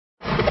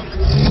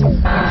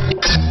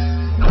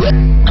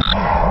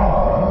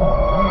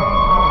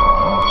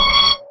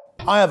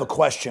I have a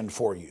question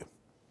for you.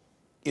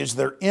 Is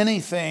there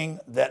anything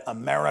that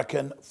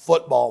American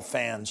football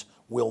fans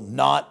will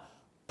not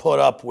put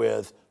up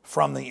with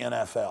from the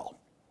NFL?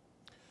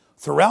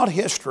 Throughout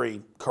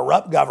history,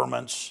 corrupt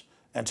governments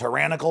and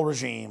tyrannical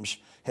regimes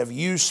have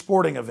used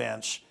sporting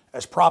events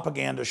as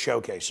propaganda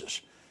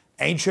showcases.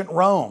 Ancient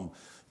Rome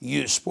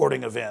used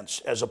sporting events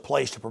as a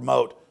place to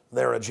promote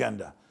their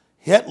agenda.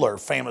 Hitler,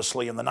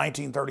 famously in the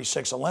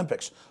 1936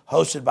 Olympics,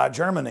 hosted by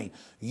Germany,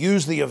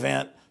 used the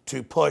event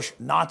to push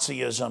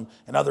Nazism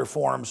and other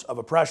forms of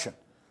oppression.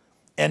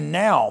 And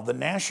now the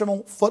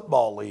National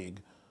Football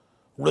League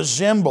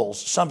resembles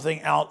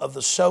something out of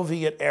the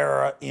Soviet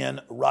era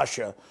in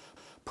Russia,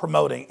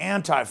 promoting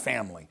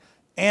anti-family,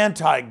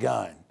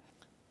 anti-gun.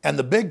 And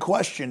the big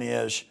question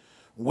is,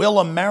 will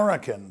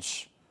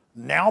Americans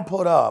now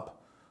put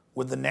up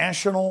with the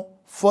National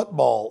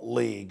Football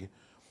League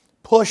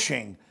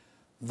pushing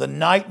the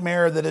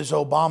nightmare that is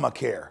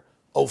Obamacare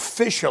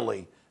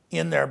officially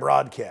in their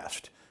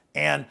broadcast?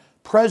 And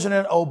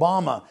President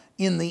Obama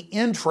in the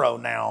intro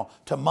now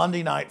to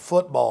Monday Night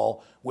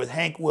Football with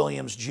Hank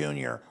Williams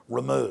Jr.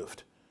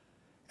 removed.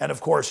 And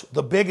of course,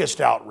 the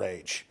biggest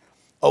outrage,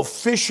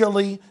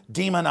 officially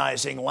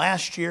demonizing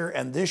last year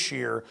and this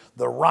year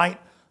the right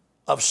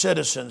of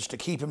citizens to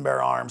keep and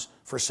bear arms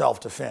for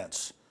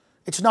self-defense.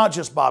 It's not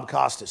just Bob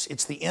Costas,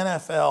 it's the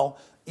NFL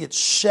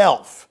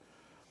itself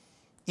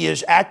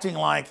is acting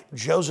like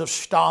Joseph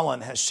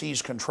Stalin has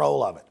seized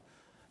control of it.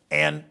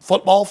 And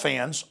football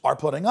fans are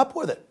putting up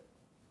with it.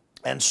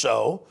 And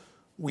so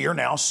we are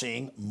now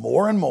seeing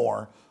more and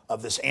more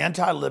of this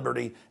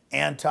anti-liberty,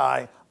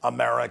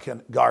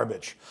 anti-American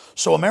garbage.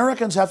 So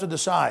Americans have to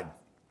decide,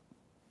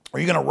 are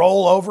you going to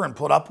roll over and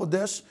put up with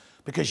this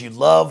because you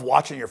love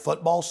watching your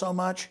football so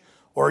much?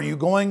 Or are you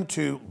going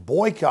to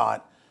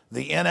boycott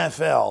the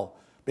NFL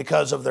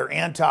because of their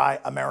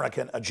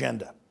anti-American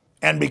agenda?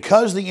 And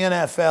because the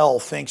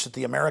NFL thinks that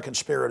the American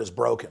spirit is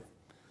broken,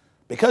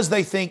 because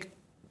they think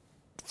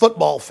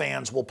football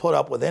fans will put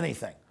up with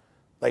anything,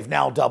 they've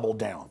now doubled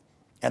down.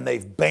 And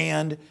they've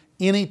banned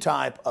any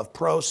type of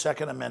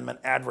pro-Second Amendment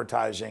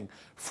advertising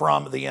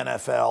from the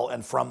NFL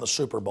and from the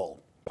Super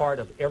Bowl. Part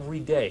of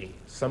every day,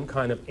 some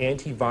kind of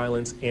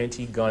anti-violence,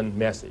 anti-gun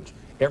message.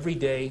 Every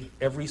day,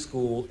 every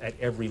school, at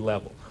every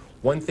level.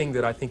 One thing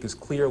that I think is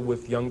clear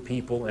with young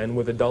people and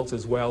with adults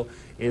as well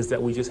is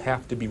that we just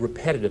have to be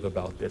repetitive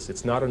about this.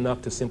 It's not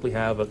enough to simply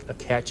have a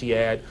catchy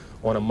ad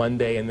on a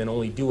Monday and then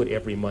only do it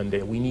every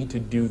Monday. We need to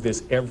do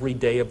this every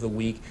day of the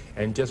week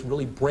and just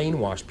really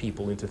brainwash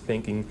people into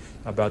thinking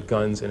about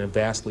guns in a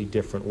vastly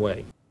different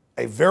way.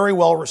 A very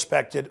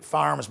well-respected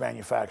firearms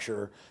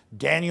manufacturer,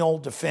 Daniel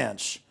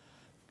Defense,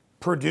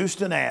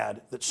 produced an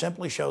ad that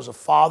simply shows a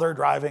father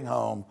driving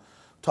home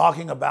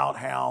talking about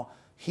how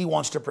he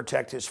wants to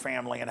protect his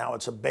family and how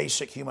it's a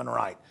basic human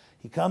right.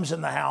 He comes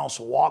in the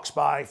house, walks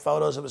by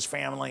photos of his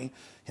family,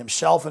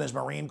 himself in his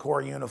Marine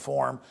Corps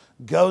uniform,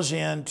 goes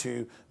in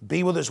to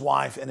be with his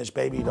wife and his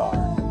baby daughter.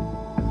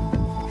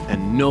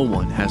 And no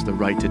one has the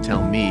right to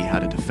tell me how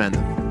to defend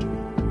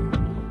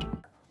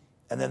them.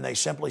 And then they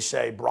simply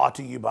say, brought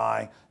to you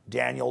by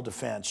Daniel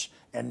Defense,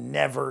 and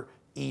never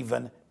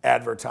even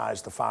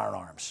advertise the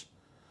firearms.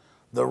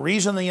 The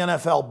reason the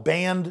NFL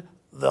banned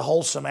the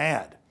wholesome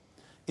ad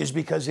is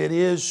because it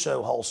is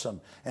so wholesome,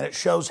 and it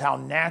shows how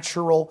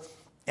natural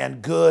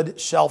and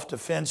good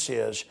self-defense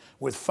is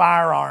with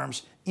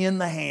firearms in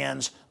the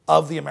hands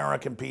of the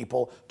American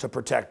people to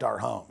protect our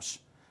homes.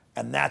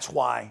 And that's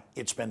why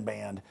it's been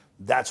banned.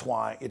 That's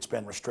why it's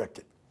been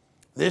restricted.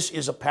 This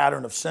is a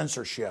pattern of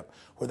censorship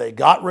where they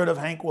got rid of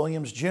Hank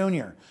Williams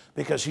Jr.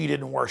 because he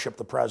didn't worship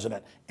the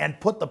president and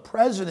put the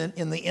president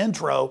in the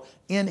intro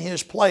in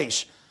his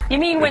place. You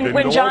mean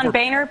when John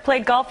Boehner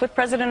played golf with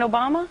President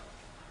Obama?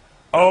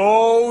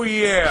 Oh,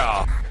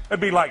 yeah.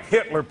 It'd be like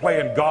Hitler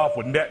playing golf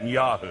with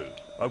Netanyahu,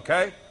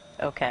 okay?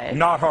 Okay.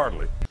 Not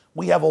hardly.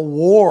 We have a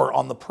war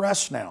on the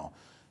press now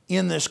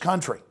in this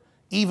country.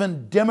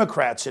 Even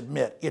Democrats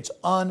admit it's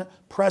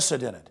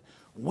unprecedented.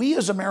 We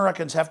as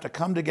Americans have to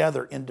come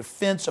together in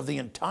defense of the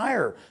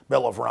entire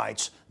Bill of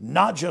Rights,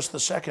 not just the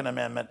Second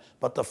Amendment,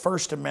 but the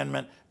First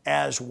Amendment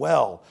as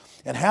well,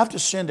 and have to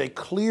send a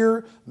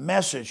clear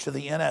message to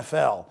the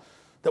NFL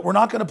that we're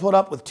not going to put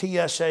up with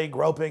TSA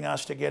groping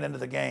us to get into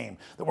the game,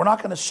 that we're not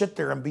going to sit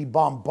there and be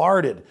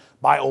bombarded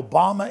by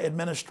Obama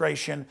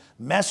administration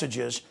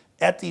messages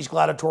at these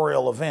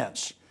gladiatorial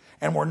events.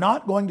 And we're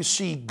not going to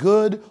see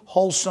good,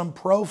 wholesome,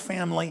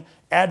 pro-family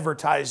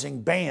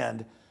advertising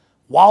banned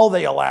while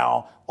they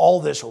allow all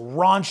this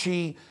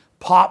raunchy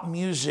pop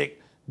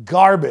music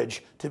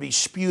garbage to be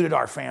spewed at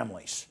our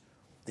families.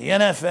 The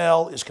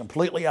NFL is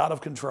completely out of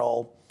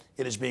control.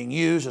 It is being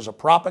used as a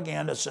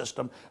propaganda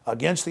system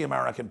against the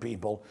American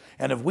people.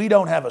 And if we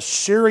don't have a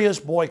serious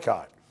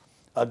boycott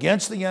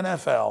against the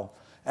NFL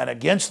and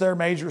against their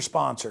major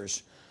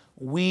sponsors,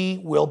 we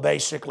will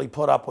basically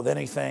put up with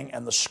anything,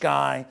 and the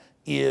sky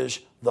is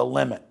the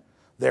limit.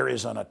 There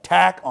is an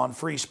attack on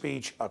free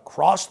speech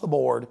across the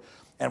board,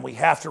 and we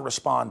have to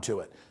respond to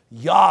it.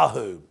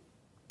 Yahoo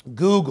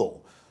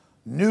Google,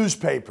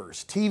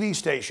 newspapers, TV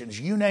stations,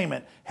 you name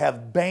it,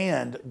 have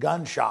banned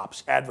gun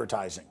shops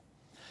advertising,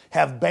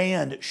 have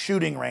banned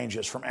shooting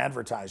ranges from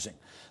advertising.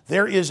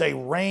 There is a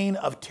reign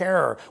of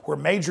terror where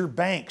major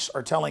banks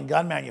are telling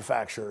gun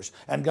manufacturers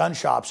and gun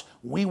shops,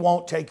 we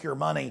won't take your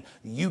money,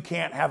 you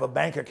can't have a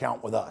bank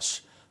account with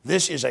us.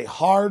 This is a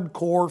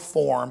hardcore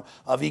form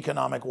of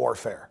economic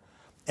warfare.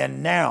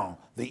 And now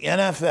the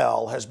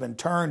NFL has been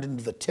turned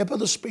into the tip of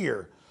the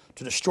spear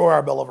to destroy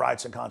our Bill of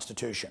Rights and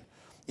Constitution.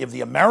 If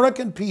the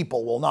American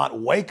people will not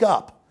wake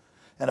up,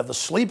 and if the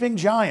sleeping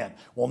giant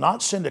will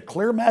not send a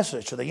clear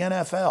message to the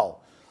NFL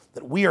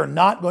that we are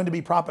not going to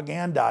be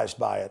propagandized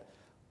by it,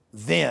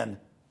 then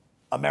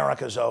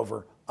America's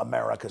over,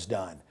 America's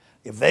done.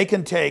 If they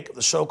can take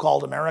the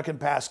so-called American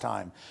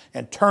pastime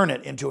and turn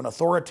it into an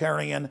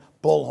authoritarian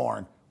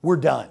bullhorn, we're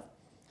done.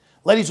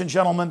 Ladies and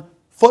gentlemen,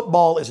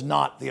 football is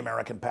not the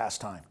American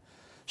pastime.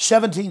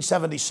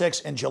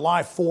 1776 and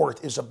July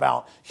 4th is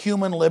about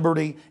human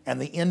liberty and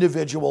the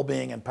individual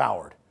being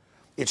empowered.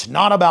 It's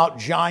not about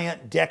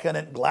giant,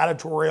 decadent,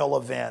 gladiatorial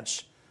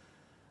events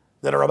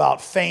that are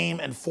about fame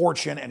and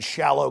fortune and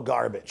shallow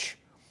garbage.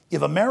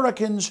 If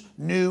Americans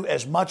knew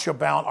as much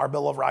about our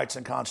Bill of Rights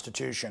and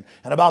Constitution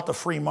and about the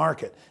free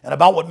market and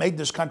about what made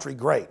this country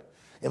great,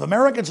 if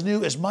Americans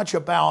knew as much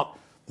about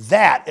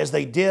that as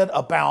they did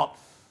about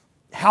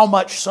how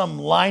much some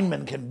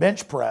lineman can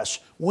bench press,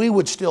 we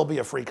would still be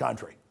a free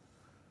country.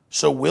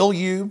 So will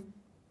you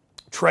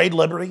trade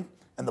liberty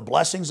and the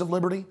blessings of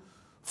liberty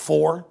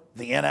for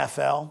the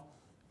NFL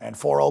and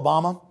for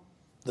Obama?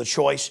 The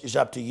choice is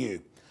up to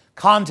you.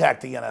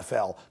 Contact the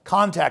NFL,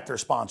 contact their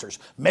sponsors,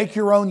 make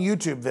your own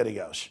YouTube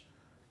videos,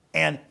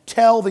 and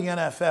tell the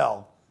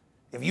NFL,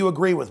 if you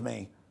agree with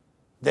me,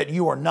 that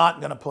you are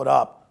not going to put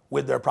up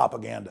with their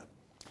propaganda.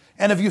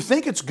 And if you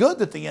think it's good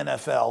that the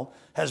NFL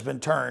has been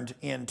turned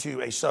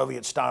into a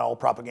Soviet-style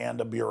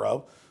propaganda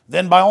bureau,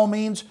 then by all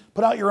means,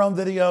 put out your own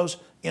videos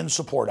in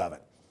support of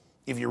it.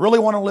 If you really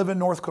want to live in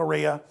North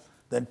Korea,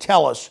 then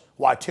tell us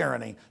why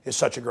tyranny is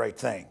such a great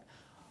thing.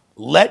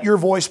 Let your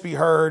voice be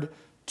heard.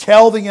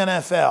 Tell the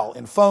NFL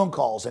in phone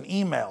calls and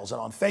emails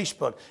and on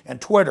Facebook and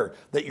Twitter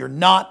that you're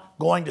not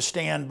going to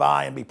stand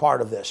by and be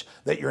part of this,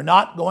 that you're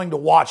not going to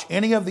watch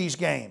any of these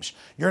games.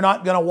 You're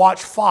not going to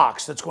watch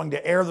Fox that's going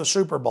to air the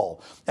Super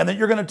Bowl, and that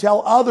you're going to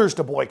tell others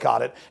to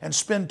boycott it and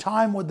spend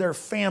time with their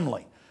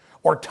family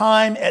or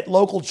time at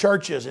local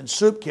churches and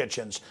soup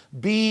kitchens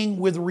being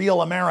with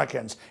real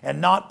Americans and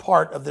not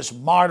part of this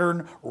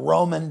modern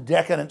Roman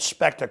decadent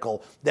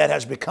spectacle that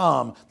has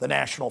become the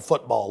National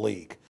Football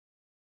League.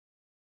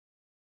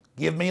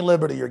 Give me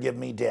liberty or give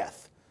me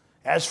death.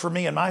 As for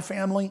me and my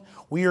family,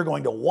 we are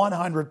going to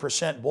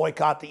 100%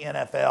 boycott the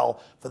NFL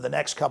for the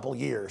next couple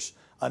years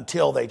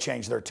until they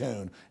change their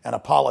tune and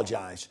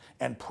apologize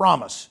and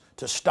promise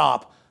to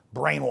stop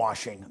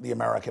brainwashing the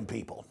American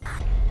people.